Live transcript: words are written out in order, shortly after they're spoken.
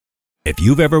If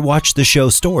you've ever watched the show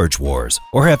Storage Wars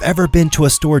or have ever been to a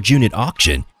storage unit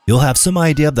auction, you'll have some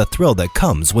idea of the thrill that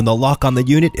comes when the lock on the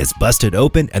unit is busted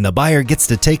open and the buyer gets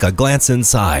to take a glance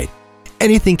inside.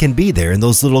 Anything can be there in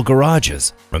those little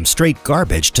garages, from straight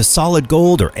garbage to solid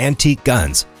gold or antique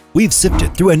guns. We've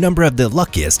sifted through a number of the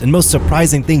luckiest and most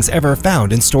surprising things ever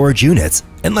found in storage units,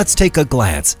 and let's take a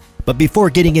glance. But before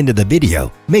getting into the video,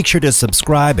 make sure to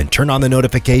subscribe and turn on the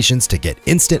notifications to get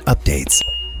instant updates.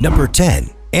 Number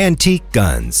 10. Antique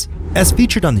Guns. As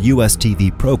featured on the US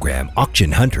TV program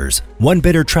Auction Hunters, one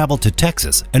bidder traveled to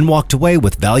Texas and walked away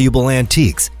with valuable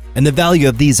antiques, and the value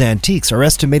of these antiques are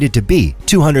estimated to be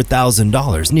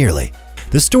 $200,000 nearly.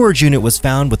 The storage unit was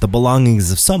found with the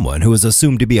belongings of someone who is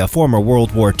assumed to be a former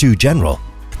World War II general.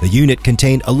 The unit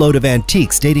contained a load of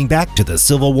antiques dating back to the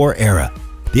Civil War era.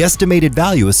 The estimated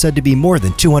value is said to be more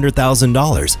than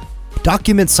 $200,000.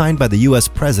 Documents signed by the US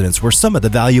presidents were some of the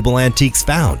valuable antiques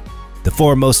found. The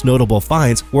four most notable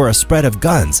finds were a spread of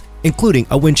guns, including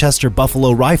a Winchester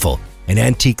Buffalo rifle, an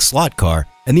antique slot car,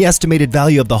 and the estimated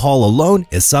value of the haul alone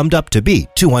is summed up to be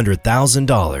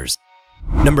 $200,000.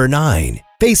 Number 9.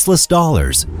 Faceless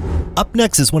Dollars. Up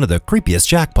next is one of the creepiest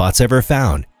jackpots ever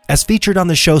found. As featured on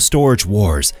the show Storage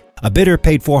Wars, a bidder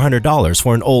paid $400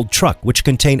 for an old truck which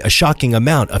contained a shocking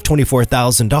amount of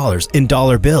 $24,000 in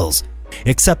dollar bills,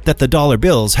 except that the dollar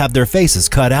bills have their faces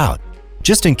cut out.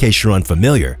 Just in case you're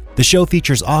unfamiliar, the show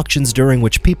features auctions during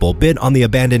which people bid on the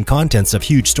abandoned contents of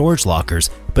huge storage lockers,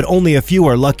 but only a few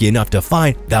are lucky enough to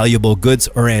find valuable goods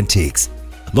or antiques.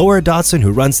 Laura Dodson,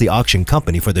 who runs the auction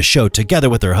company for the show together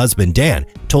with her husband Dan,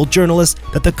 told journalists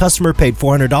that the customer paid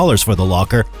 $400 for the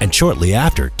locker and shortly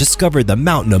after discovered the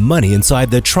mountain of money inside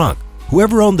the trunk.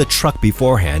 Whoever owned the truck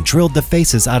beforehand drilled the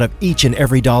faces out of each and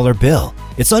every dollar bill.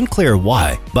 It's unclear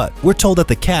why, but we're told that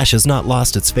the cash has not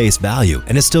lost its face value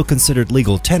and is still considered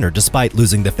legal tender despite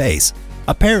losing the face.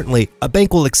 Apparently, a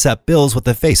bank will accept bills with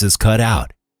the faces cut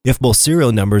out, if both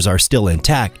serial numbers are still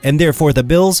intact, and therefore the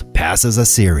bills pass as a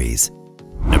series.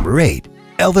 Number 8.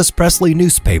 Elvis Presley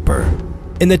Newspaper.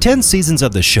 In the 10 seasons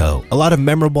of the show, a lot of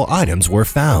memorable items were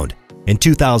found. In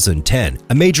 2010,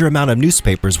 a major amount of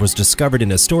newspapers was discovered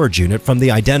in a storage unit from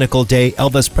the identical day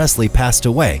Elvis Presley passed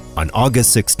away on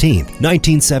August 16,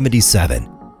 1977.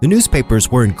 The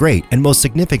newspapers were in great and most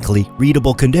significantly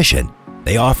readable condition.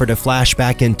 They offered a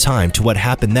flashback in time to what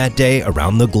happened that day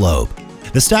around the globe.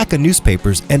 The stack of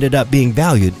newspapers ended up being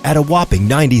valued at a whopping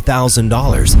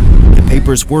 $90,000. The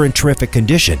papers were in terrific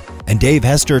condition, and Dave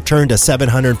Hester turned a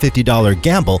 $750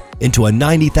 gamble into a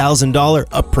 $90,000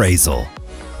 appraisal.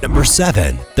 Number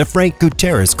 7. The Frank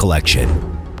Gutierrez Collection.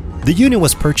 The unit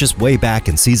was purchased way back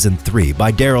in Season 3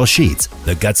 by Daryl Sheets,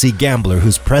 the gutsy gambler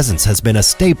whose presence has been a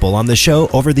staple on the show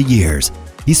over the years.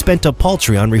 He spent a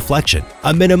paltry on reflection,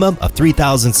 a minimum of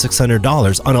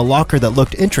 $3,600 on a locker that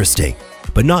looked interesting,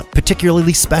 but not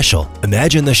particularly special.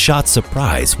 Imagine the shocked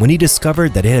surprise when he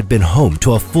discovered that it had been home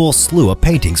to a full slew of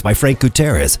paintings by Frank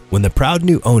Gutierrez. When the proud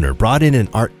new owner brought in an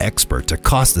art expert to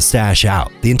cost the stash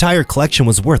out, the entire collection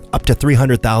was worth up to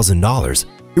 $300,000.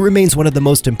 It remains one of the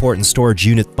most important storage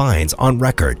unit finds on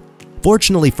record.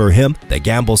 Fortunately for him, the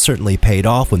gamble certainly paid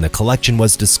off when the collection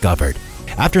was discovered.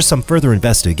 After some further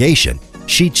investigation,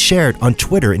 Sheets shared on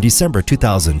Twitter in December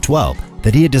 2012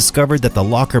 that he had discovered that the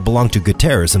locker belonged to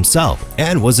Gutierrez himself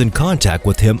and was in contact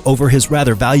with him over his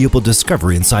rather valuable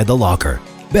discovery inside the locker.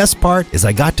 Best part is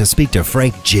I got to speak to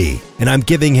Frank G, and I'm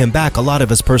giving him back a lot of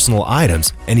his personal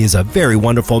items, and he is a very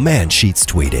wonderful man, Sheets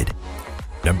tweeted.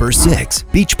 Number 6.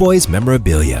 Beach Boys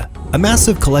Memorabilia. A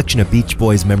massive collection of Beach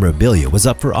Boys memorabilia was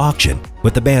up for auction,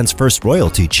 with the band's first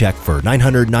royalty check for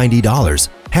 $990,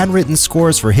 handwritten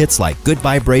scores for hits like Good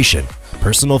Vibration,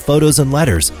 personal photos and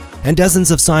letters, and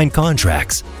dozens of signed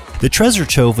contracts. The treasure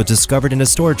trove was discovered in a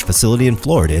storage facility in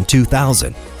Florida in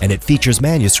 2000, and it features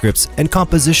manuscripts and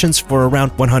compositions for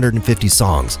around 150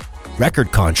 songs,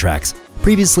 record contracts,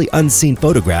 previously unseen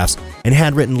photographs, and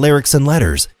handwritten lyrics and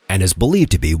letters, and is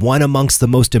believed to be one amongst the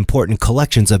most important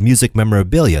collections of music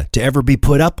memorabilia to ever be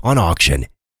put up on auction.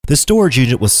 The storage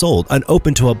unit was sold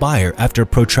unopened to a buyer after a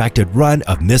protracted run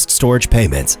of missed storage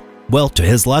payments. Well, to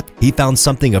his luck, he found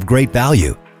something of great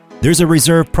value. There's a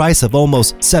reserve price of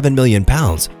almost £7 million,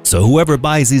 so whoever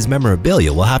buys these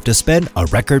memorabilia will have to spend a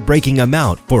record-breaking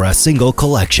amount for a single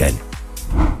collection.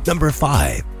 Number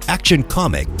 5. Action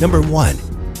Comic. Number 1.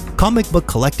 Comic book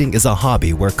collecting is a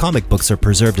hobby where comic books are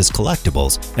preserved as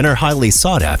collectibles and are highly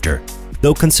sought after.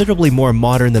 Though considerably more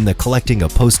modern than the collecting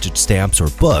of postage stamps or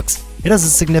books, it has a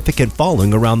significant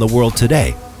following around the world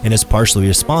today and is partially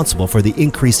responsible for the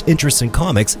increased interest in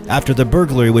comics after the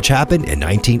burglary which happened in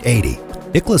 1980.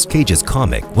 Nicolas Cage's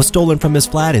comic was stolen from his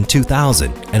flat in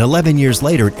 2000, and 11 years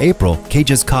later in April,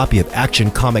 Cage's copy of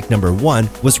Action Comic number 1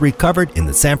 was recovered in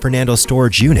the San Fernando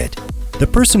storage unit. The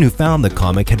person who found the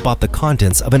comic had bought the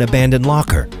contents of an abandoned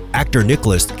locker. Actor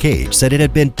Nicolas Cage said it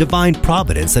had been divine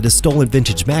providence that his stolen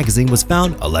vintage magazine was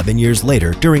found 11 years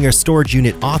later during a storage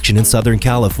unit auction in Southern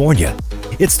California.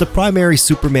 It's the primary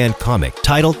Superman comic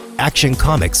titled Action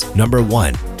Comics number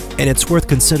 1. And it's worth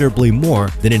considerably more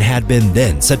than it had been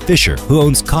then, said Fisher, who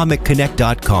owns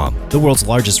ComicConnect.com, the world's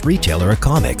largest retailer of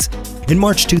comics. In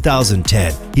March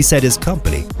 2010, he said his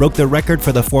company broke the record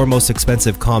for the 4th most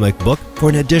expensive comic book for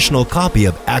an additional copy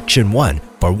of Action 1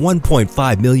 for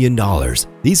 $1.5 million.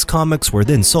 These comics were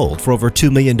then sold for over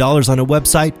 $2 million on a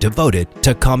website devoted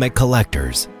to comic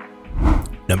collectors.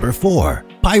 Number 4.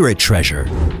 Pirate treasure.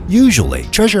 Usually,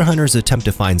 treasure hunters attempt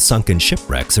to find sunken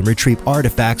shipwrecks and retrieve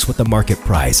artifacts with a market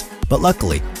price. But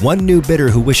luckily, one new bidder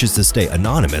who wishes to stay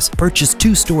anonymous purchased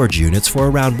 2 storage units for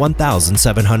around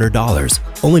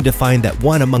 $1,700, only to find that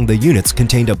one among the units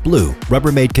contained a blue,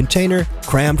 Rubbermaid container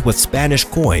crammed with Spanish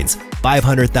coins,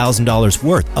 $500,000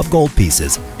 worth of gold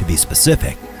pieces, to be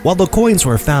specific. While the coins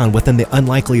were found within the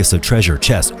unlikeliest of treasure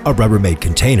chests, a Rubbermaid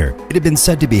container, it had been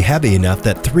said to be heavy enough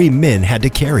that 3 men had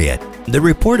to carry it. The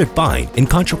reported find in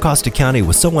Contra Costa County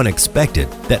was so unexpected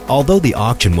that although the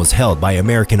auction was held by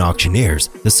American auctioneers,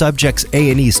 the subject's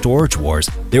A&E storage wars,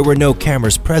 there were no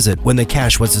cameras present when the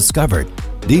cash was discovered.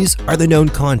 These are the known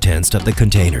contents of the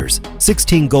containers: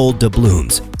 16 gold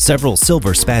doubloons, several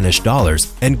silver Spanish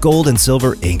dollars, and gold and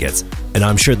silver ingots. And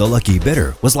I'm sure the lucky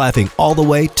bidder was laughing all the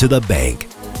way to the bank.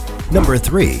 Number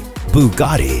 3.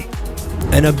 Bugatti.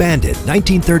 An abandoned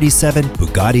 1937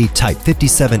 Bugatti Type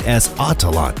 57S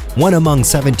Autolante, one among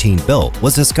 17 built,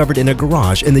 was discovered in a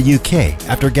garage in the UK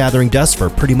after gathering dust for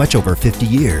pretty much over 50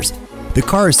 years. The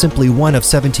car is simply one of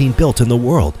 17 built in the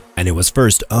world, and it was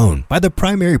first owned by the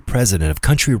primary president of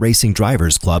Country Racing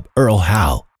Drivers Club, Earl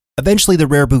Howe. Eventually, the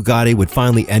rare Bugatti would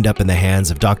finally end up in the hands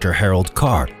of Dr. Harold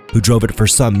Carr, who drove it for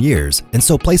some years and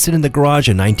so placed it in the garage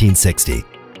in 1960.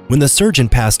 When the surgeon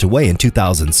passed away in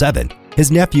 2007, his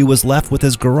nephew was left with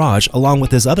his garage along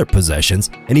with his other possessions,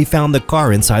 and he found the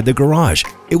car inside the garage.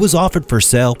 It was offered for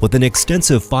sale with an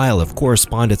extensive file of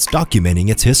correspondence documenting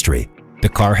its history. The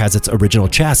car has its original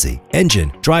chassis,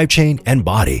 engine, drivetrain, and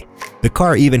body. The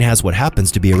car even has what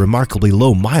happens to be a remarkably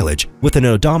low mileage with an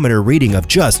odometer reading of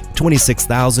just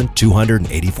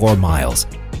 26,284 miles.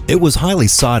 It was highly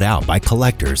sought out by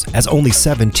collectors as only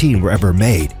 17 were ever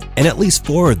made, and at least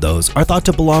 4 of those are thought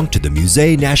to belong to the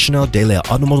Musée National de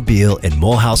l'Automobile in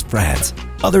Mulhouse, France.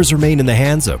 Others remain in the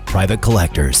hands of private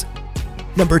collectors.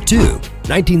 Number 2.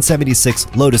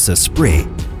 1976 Lotus Esprit,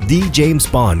 the James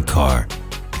Bond car.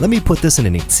 Let me put this in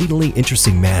an exceedingly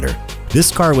interesting manner.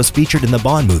 This car was featured in the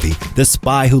Bond movie, The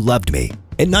Spy Who Loved Me.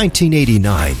 In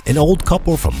 1989, an old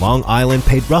couple from Long Island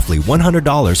paid roughly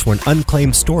 $100 for an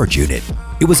unclaimed storage unit.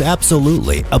 It was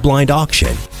absolutely a blind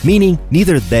auction, meaning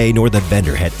neither they nor the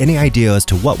vendor had any idea as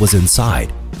to what was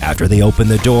inside. After they opened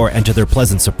the door, and to their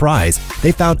pleasant surprise,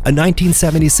 they found a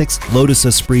 1976 Lotus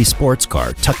Esprit sports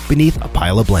car tucked beneath a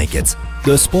pile of blankets.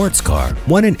 The sports car,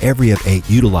 one in every of 8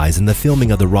 utilized in the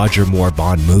filming of the Roger Moore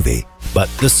Bond movie, but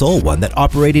the sole one that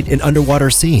operated in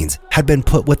underwater scenes, had been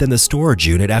put within the storage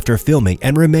unit after filming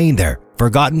and remained there,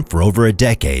 forgotten for over a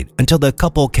decade, until the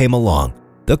couple came along.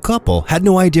 The couple had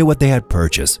no idea what they had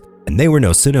purchased, and they were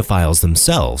no cinephiles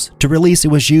themselves to release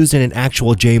it was used in an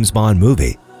actual James Bond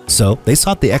movie. So they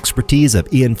sought the expertise of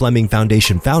Ian Fleming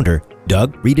Foundation founder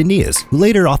Doug Reed-Aeneas, who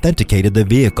later authenticated the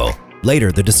vehicle.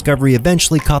 Later, the discovery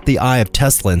eventually caught the eye of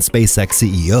Tesla and SpaceX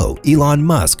CEO Elon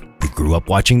Musk, who grew up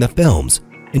watching the films.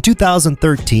 In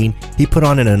 2013, he put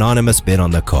on an anonymous bid on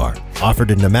the car,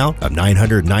 offered an amount of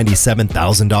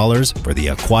 $997,000 for the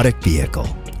aquatic vehicle.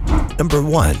 Number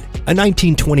 1. A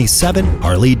 1927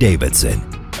 Harley-Davidson.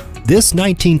 This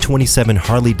 1927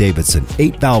 Harley-Davidson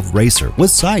 8-valve racer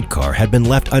with sidecar had been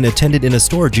left unattended in a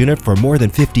storage unit for more than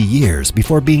 50 years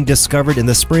before being discovered in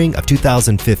the spring of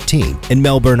 2015 in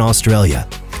Melbourne, Australia.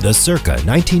 The circa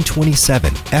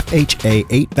 1927 FHA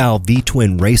 8-valve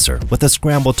V-twin racer with a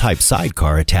scramble-type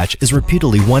sidecar attached is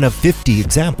reputedly one of 50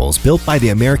 examples built by the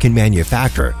American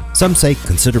manufacturer, some say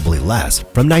considerably less,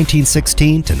 from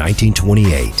 1916 to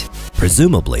 1928.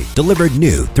 Presumably delivered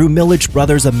new through Millage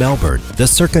Brothers of Melbourne, the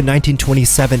circa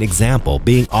 1927 example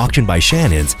being auctioned by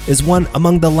Shannon's is one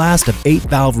among the last of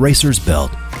 8-valve racers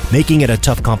built, making it a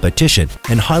tough competition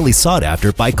and highly sought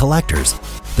after by collectors.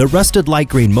 The rusted light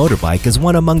green motorbike is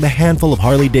one among the handful of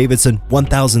Harley-Davidson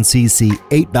 1000cc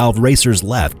 8-valve racers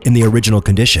left in the original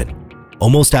condition.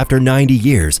 Almost after 90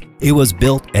 years, it was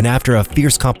built, and after a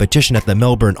fierce competition at the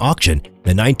Melbourne auction,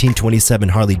 the 1927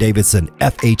 Harley-Davidson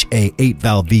FHA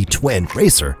 8-valve V-twin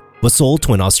racer was sold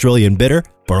to an Australian bidder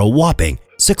for a whopping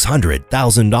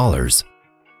 $600,000.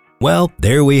 Well,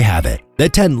 there we have it, the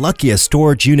 10 luckiest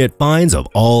storage unit finds of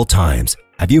all times.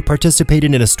 Have you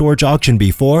participated in a storage auction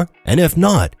before? And if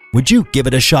not, would you give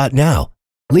it a shot now?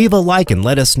 Leave a like and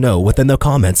let us know within the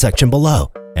comment section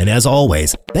below. And as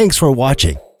always, thanks for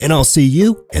watching, and I'll see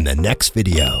you in the next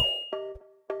video.